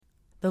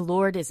The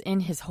Lord is in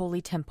his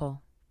holy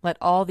temple. Let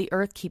all the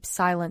earth keep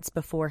silence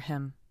before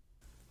him.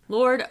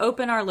 Lord,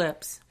 open our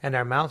lips, and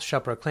our mouth shall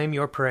proclaim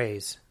your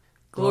praise.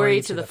 Glory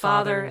to the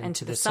Father, and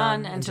to the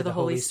Son, and to the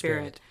Holy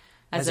Spirit,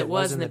 as it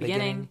was in the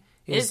beginning,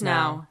 is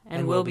now,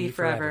 and will be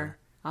forever.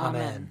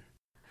 Amen.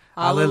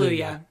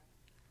 Alleluia.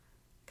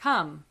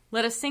 Come,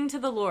 let us sing to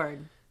the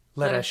Lord.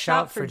 Let us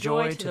shout for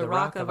joy to the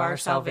rock of our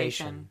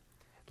salvation.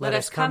 Let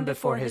us come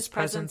before his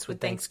presence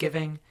with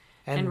thanksgiving,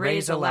 and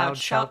raise a loud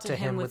shout to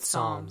him with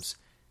psalms.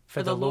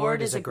 For the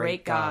Lord is a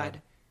great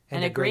God,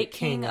 and a great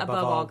King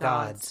above all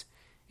gods.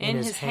 In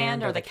his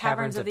hand are the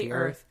caverns of the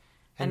earth,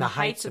 and the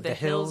heights of the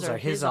hills are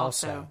his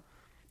also.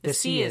 The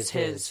sea is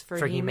his,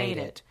 for he made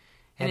it,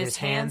 and his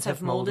hands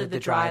have molded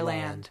the dry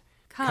land.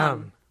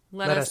 Come,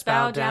 let us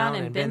bow down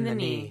and bend the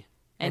knee,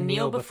 and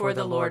kneel before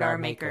the Lord our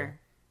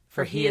Maker.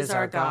 For he is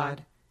our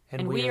God,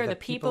 and we are the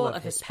people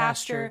of his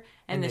pasture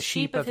and the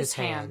sheep of his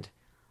hand.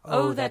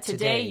 Oh, that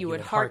today you would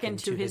hearken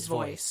to his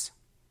voice.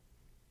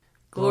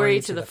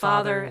 Glory to the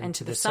Father, and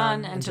to the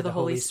Son, and to the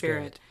Holy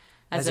Spirit,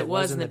 as it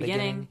was in the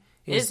beginning,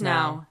 is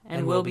now,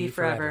 and will be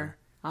forever.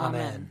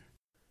 Amen.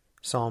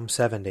 Psalm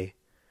 70.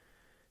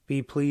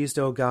 Be pleased,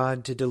 O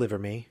God, to deliver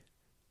me.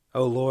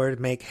 O Lord,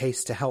 make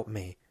haste to help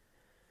me.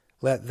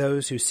 Let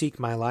those who seek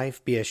my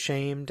life be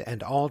ashamed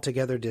and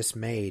altogether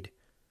dismayed.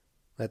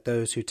 Let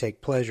those who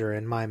take pleasure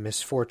in my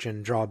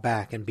misfortune draw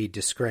back and be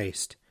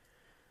disgraced.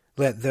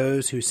 Let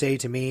those who say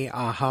to me,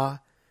 Aha,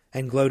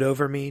 and gloat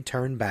over me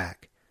turn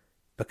back,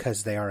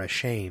 because they are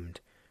ashamed.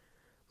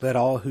 Let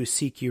all who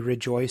seek you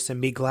rejoice and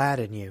be glad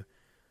in you.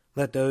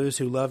 Let those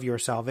who love your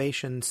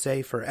salvation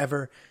say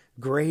forever,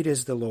 Great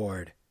is the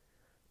Lord.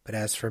 But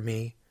as for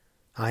me,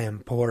 I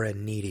am poor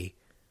and needy.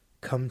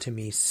 Come to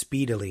me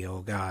speedily,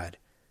 O God.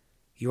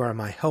 You are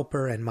my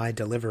helper and my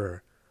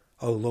deliverer.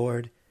 O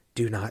Lord,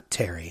 do not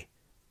tarry.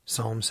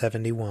 Psalm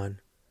 71.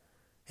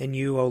 In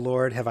you, O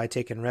Lord, have I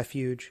taken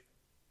refuge.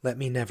 Let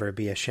me never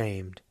be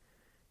ashamed.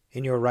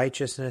 In your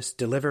righteousness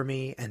deliver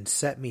me and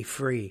set me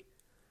free.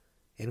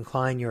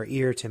 Incline your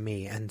ear to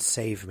me and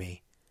save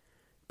me.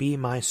 Be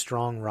my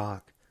strong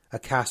rock, a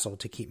castle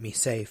to keep me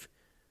safe.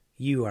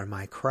 You are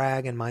my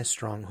crag and my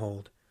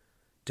stronghold.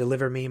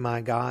 Deliver me,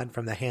 my God,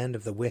 from the hand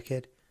of the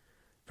wicked,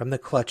 from the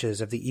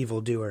clutches of the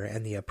evildoer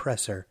and the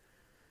oppressor.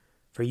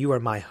 For you are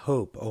my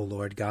hope, O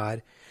Lord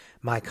God,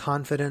 my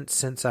confidence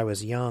since I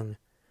was young.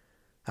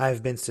 I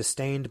have been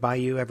sustained by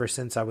you ever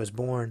since I was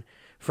born.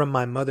 From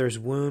my mother's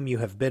womb you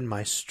have been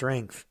my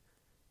strength.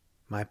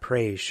 My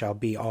praise shall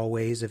be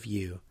always of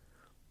you.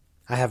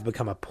 I have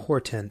become a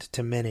portent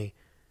to many,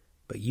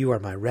 but you are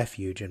my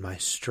refuge and my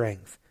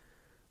strength.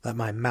 Let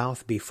my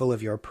mouth be full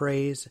of your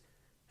praise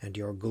and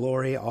your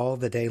glory all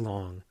the day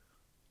long.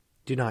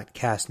 Do not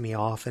cast me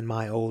off in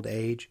my old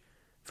age.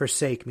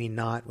 Forsake me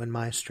not when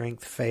my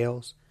strength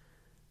fails.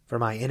 For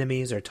my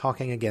enemies are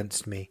talking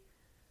against me,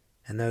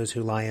 and those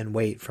who lie in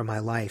wait for my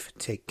life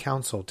take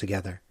counsel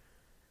together.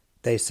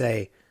 They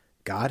say,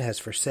 God has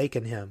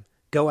forsaken him.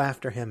 Go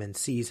after him and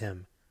seize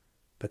him,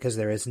 because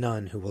there is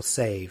none who will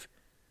save.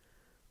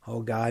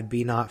 O God,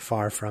 be not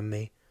far from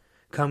me.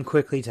 Come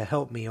quickly to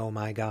help me, O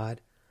my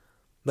God.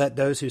 Let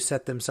those who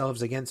set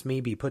themselves against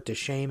me be put to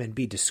shame and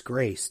be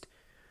disgraced.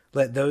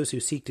 Let those who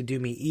seek to do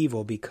me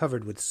evil be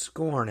covered with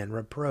scorn and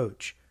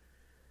reproach.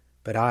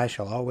 But I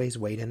shall always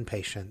wait in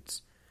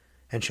patience,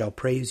 and shall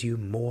praise you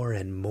more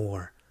and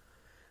more.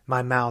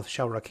 My mouth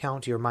shall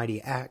recount your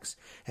mighty acts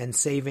and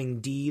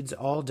saving deeds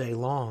all day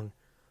long,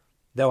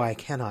 though I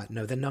cannot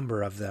know the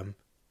number of them.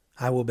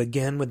 I will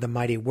begin with the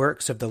mighty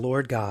works of the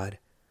Lord God.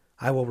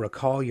 I will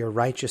recall your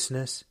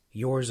righteousness,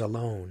 yours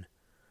alone.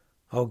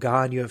 O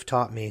God, you have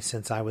taught me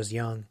since I was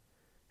young,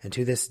 and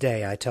to this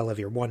day I tell of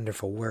your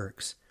wonderful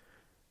works.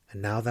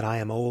 And now that I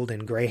am old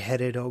and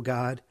gray-headed, O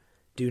God,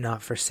 do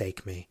not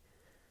forsake me,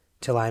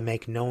 till I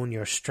make known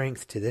your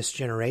strength to this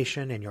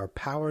generation and your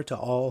power to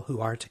all who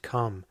are to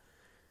come.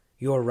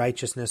 Your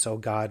righteousness, O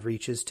God,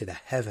 reaches to the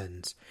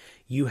heavens.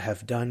 You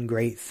have done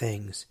great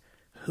things.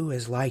 Who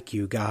is like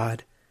you,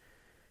 God?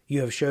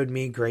 You have showed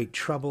me great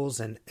troubles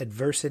and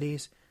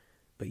adversities,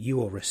 but you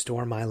will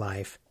restore my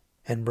life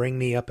and bring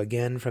me up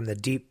again from the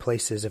deep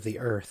places of the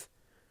earth.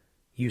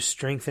 You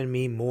strengthen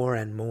me more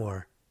and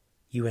more.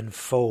 You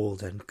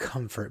enfold and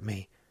comfort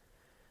me.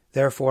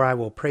 Therefore I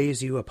will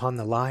praise you upon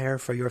the lyre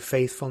for your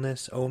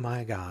faithfulness, O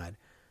my God.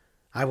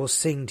 I will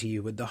sing to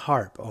you with the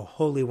harp, O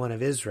Holy One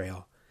of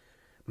Israel.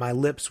 My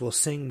lips will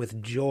sing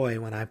with joy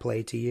when I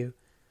play to you,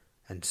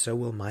 and so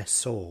will my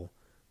soul,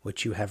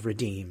 which you have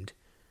redeemed.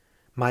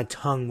 My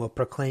tongue will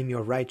proclaim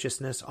your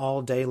righteousness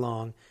all day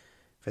long,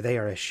 for they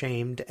are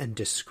ashamed and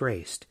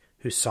disgraced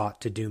who sought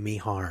to do me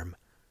harm.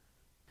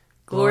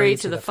 Glory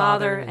to the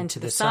Father, and to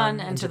the Son,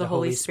 and to the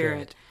Holy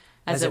Spirit,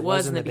 as it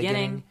was in the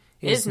beginning,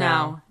 is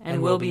now,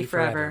 and will be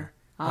forever.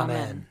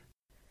 Amen.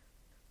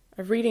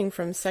 A reading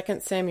from 2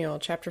 Samuel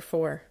chapter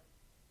 4.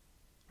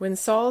 When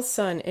Saul's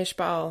son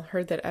Ishbaal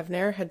heard that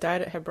Abner had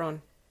died at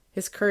Hebron,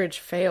 his courage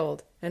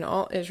failed, and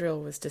all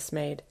Israel was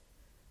dismayed.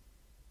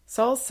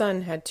 Saul's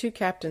son had 2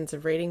 captains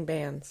of raiding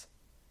bands.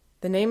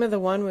 The name of the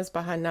one was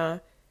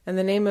Bahanah, and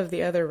the name of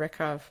the other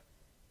Rechab.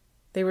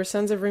 They were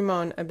sons of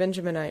Rimmon, a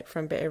Benjaminite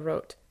from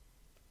Beerot.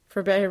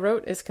 For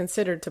Beerot is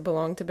considered to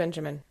belong to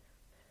Benjamin.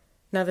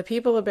 Now the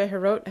people of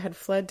Beerot had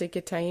fled to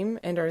Gittaim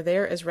and are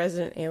there as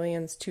resident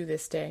aliens to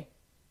this day.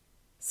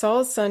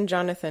 Saul's son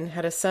Jonathan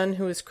had a son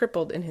who was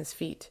crippled in his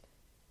feet.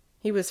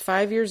 He was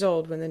 5 years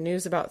old when the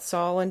news about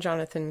Saul and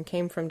Jonathan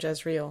came from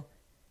Jezreel.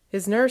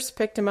 His nurse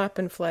picked him up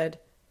and fled,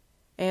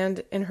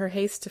 and, in her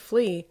haste to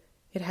flee,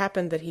 it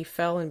happened that he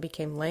fell and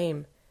became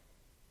lame.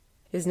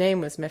 His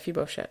name was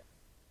Mephibosheth.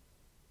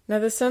 Now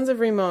the sons of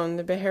Rimmon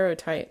the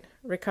Beerotite,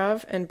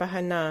 Rechab and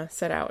Bahanah,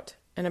 set out,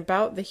 and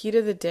about the heat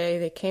of the day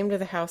they came to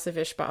the house of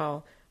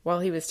Ishbaal while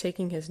he was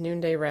taking his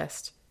noonday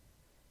rest.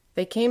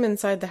 They came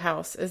inside the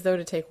house as though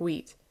to take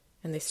wheat,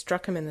 and they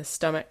struck him in the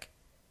stomach.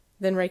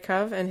 Then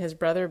Rechab and his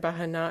brother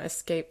Bahanah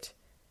escaped.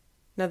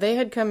 Now they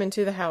had come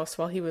into the house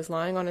while he was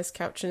lying on his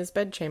couch in his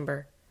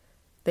bedchamber.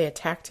 They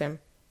attacked him,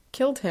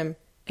 killed him,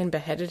 and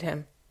beheaded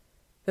him.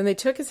 Then they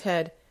took his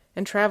head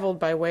and traveled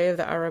by way of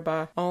the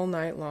Arabah all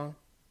night long.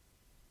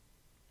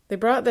 They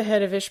brought the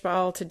head of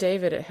Ishbaal to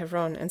David at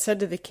Hebron, and said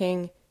to the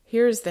king,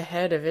 "Here is the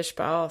head of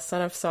Ishbaal,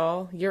 son of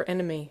Saul, your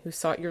enemy, who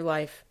sought your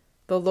life.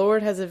 The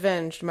Lord has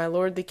avenged my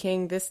lord the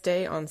king this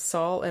day on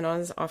Saul and on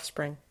his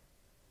offspring."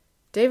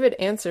 David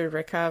answered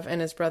Rechab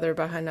and his brother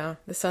Bahanah,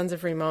 the sons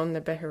of Rimmon the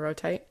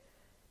Beerotite,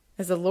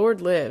 "As the Lord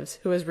lives,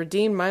 who has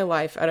redeemed my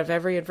life out of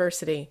every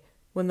adversity,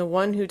 when the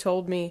one who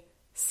told me,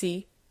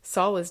 'See,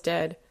 Saul is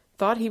dead,'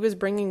 thought he was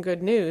bringing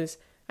good news,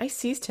 I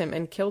seized him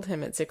and killed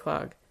him at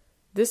Ziklag.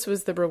 This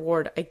was the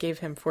reward I gave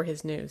him for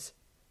his news.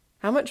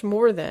 How much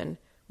more, then,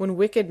 when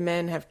wicked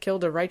men have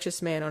killed a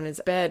righteous man on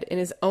his bed in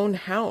his own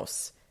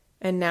house?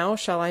 And now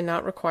shall I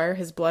not require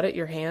his blood at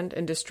your hand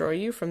and destroy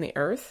you from the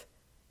earth?"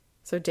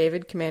 So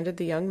David commanded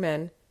the young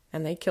men,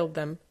 and they killed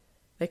them.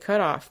 They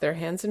cut off their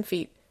hands and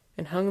feet,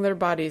 and hung their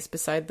bodies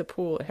beside the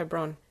pool at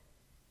Hebron.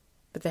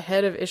 But the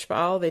head of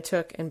Ishbaal they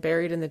took and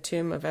buried in the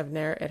tomb of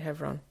Abner at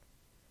Hebron.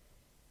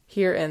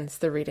 Here ends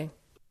the reading.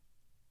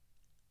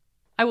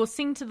 I will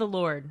sing to the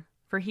Lord,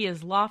 for he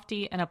is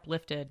lofty and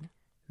uplifted.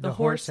 The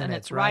horse and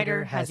its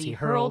rider has he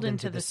hurled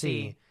into the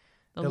sea.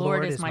 The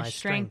Lord is my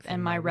strength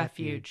and my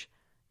refuge.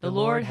 The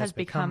Lord has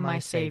become my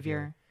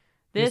Savior.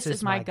 This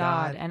is my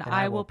God, and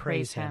I will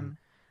praise him,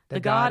 the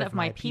God of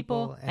my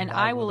people, and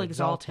I will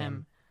exalt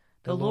him.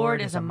 The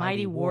Lord is a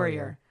mighty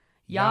warrior.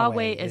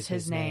 Yahweh is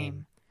his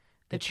name.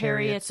 The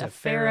chariots of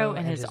Pharaoh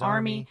and his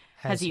army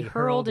has he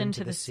hurled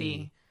into the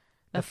sea.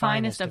 The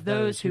finest of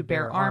those who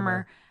bear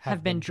armor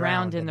have been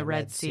drowned in the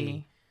Red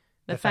Sea.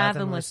 The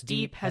fathomless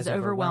deep has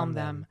overwhelmed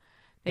them.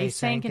 They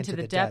sank into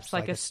the depths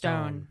like a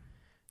stone.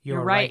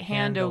 Your right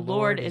hand, O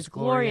Lord, is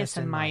glorious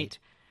in might.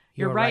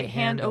 Your right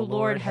hand, O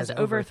Lord, has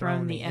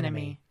overthrown the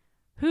enemy.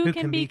 Who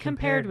can be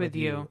compared with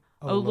you,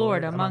 O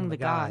Lord, among the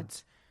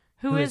gods?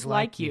 Who is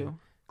like you,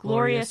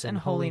 glorious in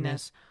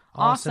holiness,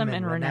 awesome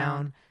in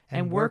renown,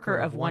 and worker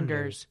of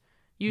wonders?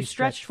 You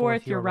stretched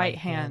forth your right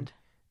hand.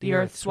 The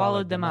earth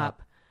swallowed them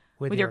up.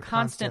 With your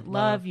constant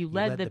love you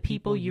led the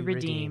people you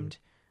redeemed.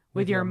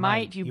 With your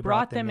might you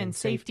brought them in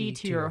safety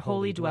to your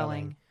holy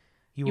dwelling.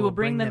 You will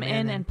bring them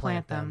in and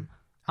plant them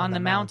on the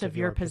mount of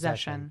your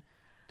possession,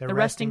 the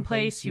resting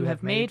place you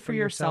have made for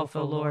yourself,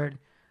 O Lord,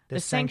 the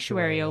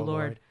sanctuary, O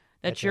Lord,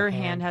 that your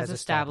hand has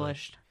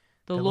established.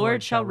 The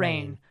Lord shall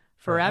reign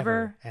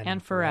forever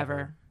and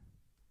forever.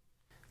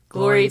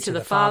 Glory to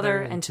the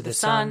Father, and to the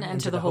Son, and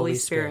to the Holy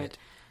Spirit,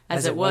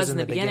 as it was in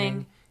the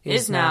beginning,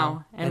 is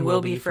now, and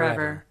will be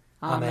forever.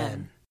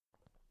 Amen.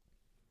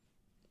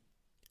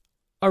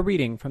 A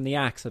reading from the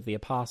Acts of the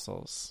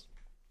Apostles.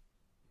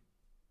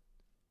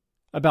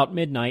 About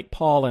midnight,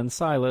 Paul and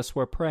Silas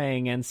were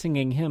praying and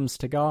singing hymns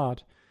to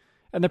God,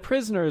 and the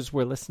prisoners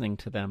were listening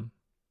to them.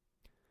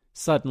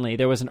 Suddenly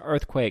there was an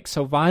earthquake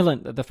so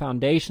violent that the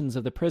foundations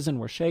of the prison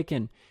were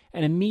shaken,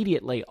 and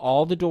immediately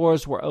all the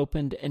doors were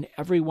opened and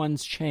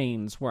everyone's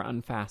chains were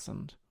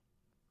unfastened.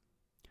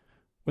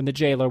 When the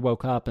jailer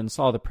woke up and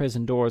saw the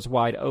prison doors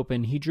wide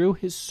open, he drew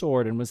his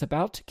sword and was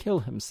about to kill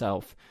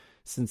himself,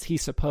 since he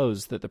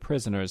supposed that the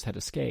prisoners had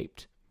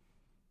escaped.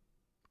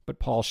 But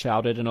Paul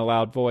shouted in a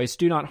loud voice,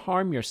 "Do not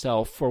harm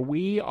yourself, for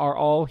we are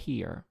all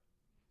here."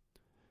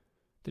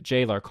 The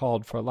jailer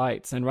called for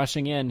lights, and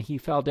rushing in, he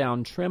fell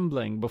down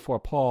trembling before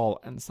Paul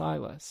and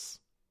Silas.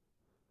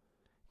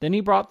 Then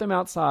he brought them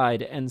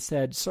outside and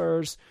said,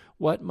 "Sirs,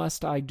 what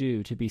must I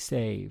do to be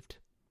saved?"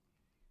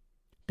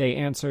 They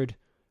answered,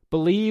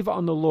 "Believe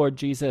on the Lord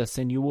Jesus,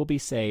 and you will be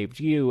saved,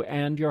 you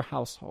and your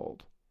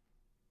household."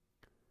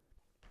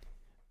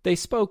 They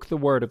spoke the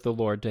word of the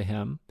Lord to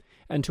him,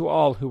 and to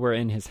all who were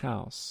in his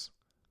house.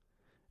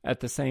 At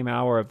the same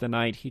hour of the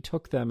night he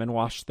took them and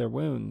washed their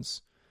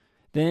wounds.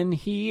 Then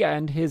he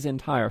and his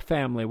entire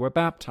family were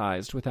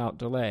baptized without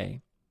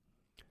delay.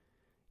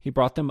 He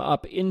brought them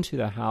up into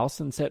the house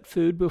and set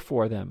food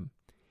before them,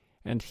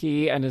 and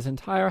he and his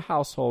entire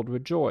household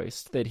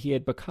rejoiced that he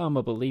had become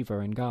a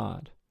believer in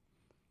God.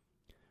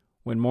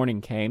 When morning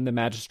came, the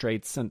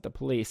magistrates sent the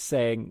police,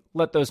 saying,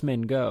 "Let those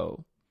men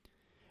go."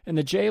 And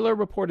the jailer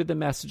reported the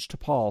message to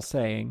Paul,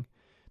 saying,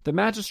 The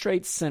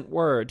magistrates sent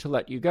word to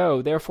let you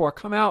go, therefore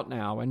come out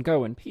now and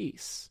go in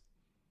peace."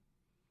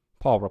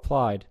 Paul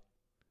replied,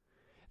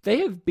 "They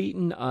have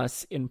beaten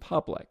us in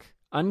public,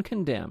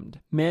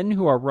 uncondemned, men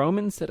who are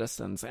Roman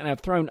citizens, and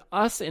have thrown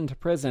us into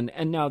prison,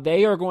 and now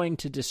they are going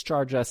to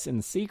discharge us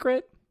in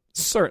secret?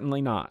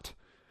 Certainly not.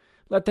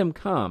 Let them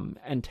come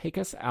and take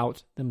us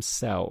out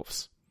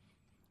themselves."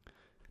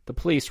 The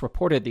police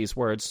reported these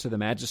words to the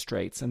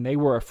magistrates, and they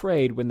were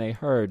afraid when they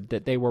heard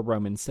that they were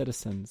Roman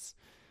citizens.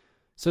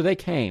 So they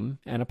came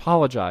and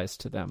apologized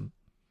to them,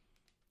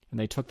 and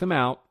they took them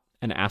out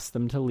and asked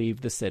them to leave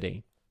the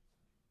city.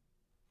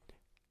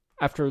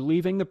 After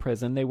leaving the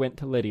prison, they went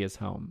to Lydia's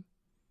home,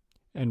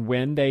 and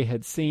when they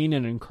had seen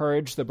and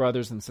encouraged the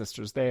brothers and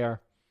sisters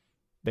there,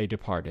 they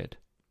departed.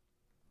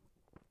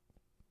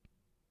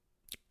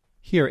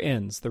 Here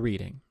ends the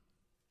reading.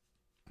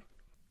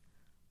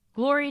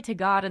 Glory to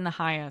God in the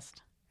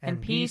highest,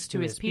 and peace to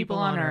his people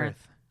on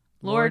earth.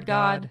 Lord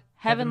God,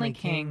 heavenly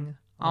King,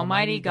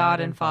 Almighty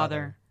God and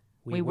Father,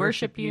 we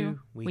worship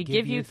you, we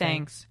give you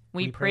thanks,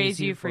 we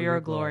praise you for your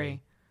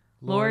glory.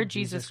 Lord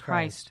Jesus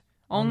Christ,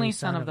 only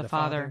Son of the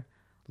Father,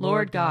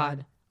 Lord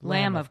God,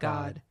 Lamb of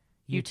God,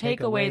 you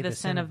take away the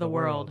sin of the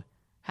world.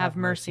 Have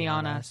mercy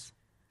on us.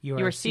 You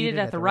are seated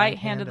at the right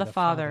hand of the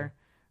Father.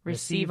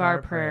 Receive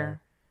our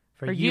prayer.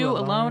 For you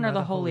alone are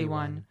the Holy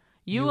One.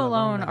 You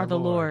alone are the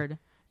Lord.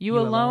 You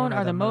alone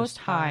are the Most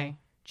High,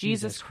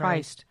 Jesus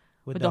Christ,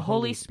 with the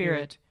Holy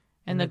Spirit,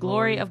 and the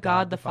glory of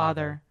God the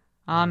Father.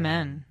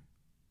 Amen.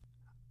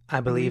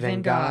 I believe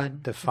in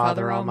God, the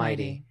Father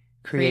Almighty,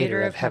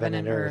 creator of heaven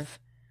and earth.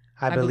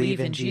 I believe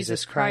in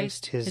Jesus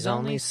Christ, his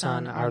only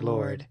Son, our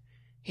Lord.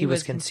 He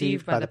was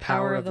conceived by the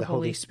power of the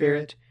Holy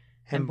Spirit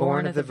and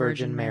born of the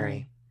Virgin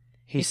Mary.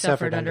 He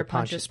suffered under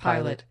Pontius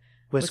Pilate,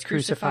 was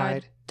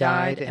crucified,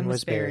 died, and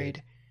was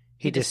buried.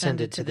 He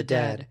descended to the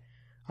dead.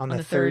 On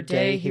the third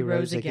day he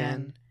rose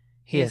again.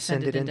 He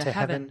ascended into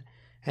heaven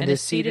and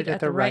is seated at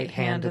the right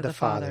hand of the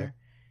Father.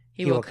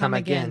 He will come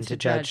again to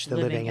judge the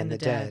living and the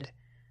dead.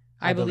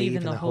 I believe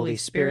in the Holy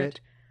Spirit,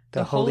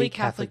 the Holy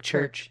Catholic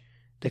Church,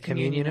 the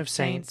communion of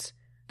saints,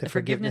 the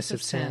forgiveness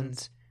of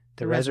sins,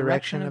 the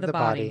resurrection of the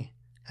body,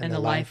 and the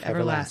life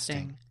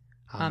everlasting.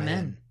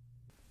 Amen.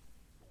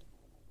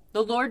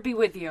 The Lord be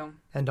with you.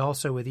 And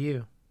also with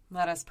you.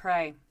 Let us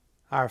pray.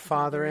 Our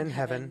Father in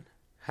heaven,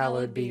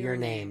 hallowed be your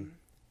name.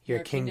 Your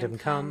kingdom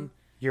come,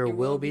 your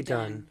will be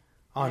done,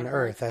 on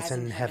earth as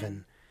in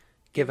heaven.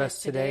 Give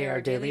us today our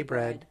daily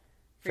bread.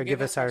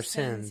 Forgive us our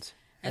sins,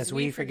 as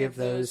we forgive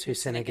those who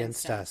sin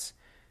against us.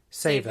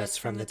 Save us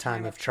from the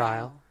time of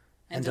trial,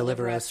 and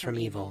deliver us from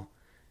evil.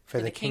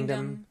 For the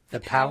kingdom, the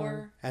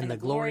power, and the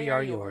glory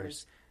are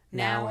yours,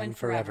 now and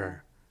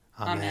forever.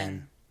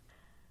 Amen.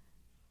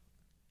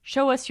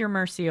 Show us your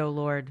mercy, O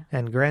Lord.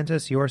 And grant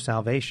us your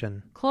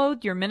salvation.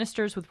 Clothe your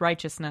ministers with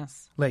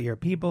righteousness. Let your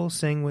people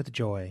sing with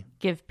joy.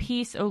 Give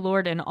peace, O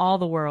Lord, in all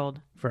the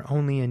world. For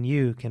only in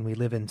you can we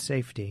live in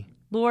safety.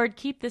 Lord,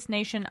 keep this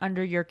nation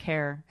under your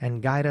care.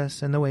 And guide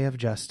us in the way of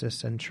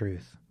justice and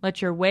truth.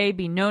 Let your way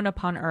be known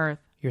upon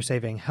earth. Your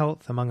saving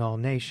health among all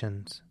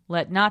nations.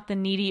 Let not the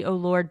needy, O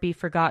Lord, be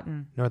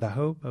forgotten. Nor the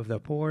hope of the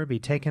poor be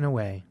taken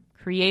away.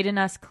 Create in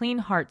us clean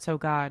hearts, O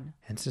God.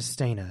 And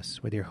sustain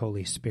us with your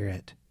Holy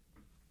Spirit.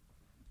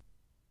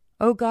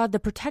 O God, the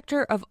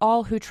protector of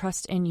all who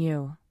trust in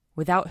you,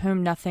 without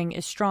whom nothing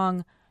is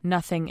strong,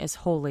 nothing is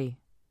holy.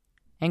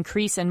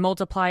 Increase and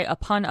multiply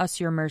upon us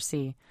your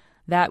mercy,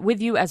 that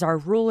with you as our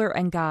ruler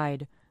and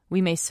guide,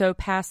 we may so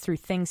pass through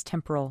things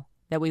temporal,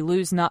 that we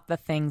lose not the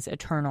things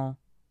eternal.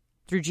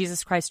 Through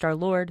Jesus Christ our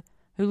Lord,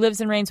 who lives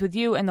and reigns with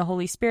you and the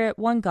Holy Spirit,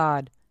 one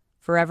God,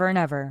 forever and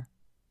ever.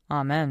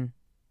 Amen.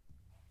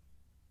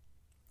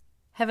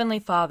 Heavenly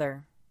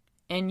Father,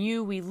 in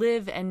you we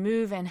live and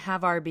move and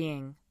have our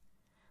being.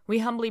 We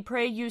humbly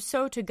pray you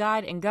so to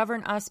guide and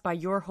govern us by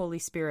your Holy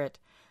Spirit,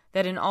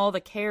 that in all the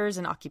cares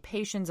and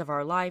occupations of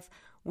our life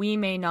we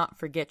may not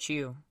forget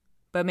you,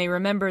 but may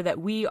remember that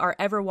we are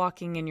ever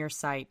walking in your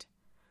sight.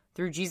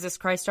 Through Jesus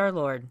Christ our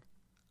Lord.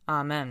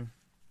 Amen.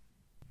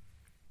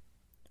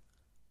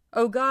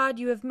 O God,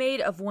 you have made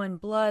of one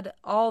blood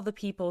all the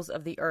peoples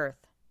of the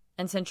earth,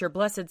 and sent your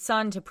blessed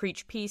Son to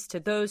preach peace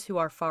to those who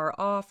are far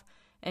off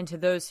and to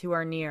those who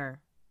are near.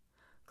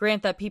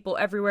 Grant that people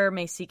everywhere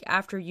may seek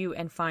after you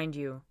and find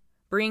you.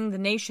 Bring the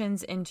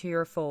nations into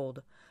your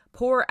fold.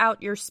 Pour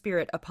out your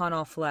Spirit upon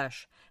all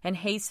flesh, and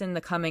hasten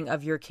the coming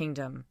of your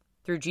kingdom.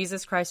 Through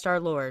Jesus Christ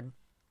our Lord.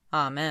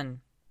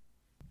 Amen.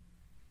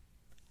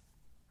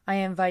 I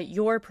invite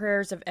your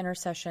prayers of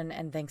intercession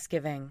and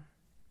thanksgiving.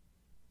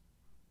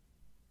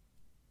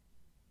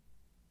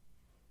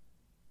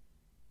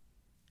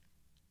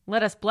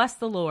 Let us bless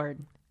the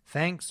Lord.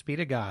 Thanks be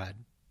to God.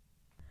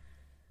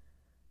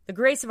 The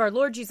grace of our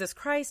Lord Jesus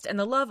Christ, and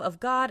the love of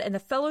God, and the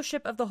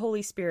fellowship of the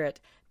Holy Spirit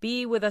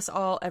be with us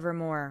all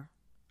evermore.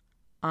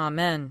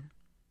 Amen.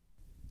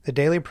 The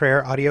Daily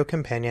Prayer audio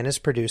companion is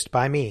produced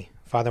by me,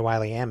 Father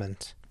Wiley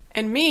Ammons.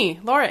 And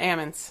me, Laura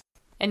Ammons.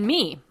 And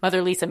me,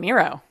 Mother Lisa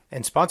Meirow.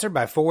 And sponsored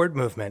by Forward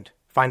Movement.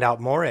 Find out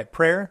more at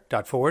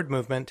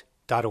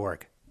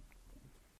prayer.forwardmovement.org.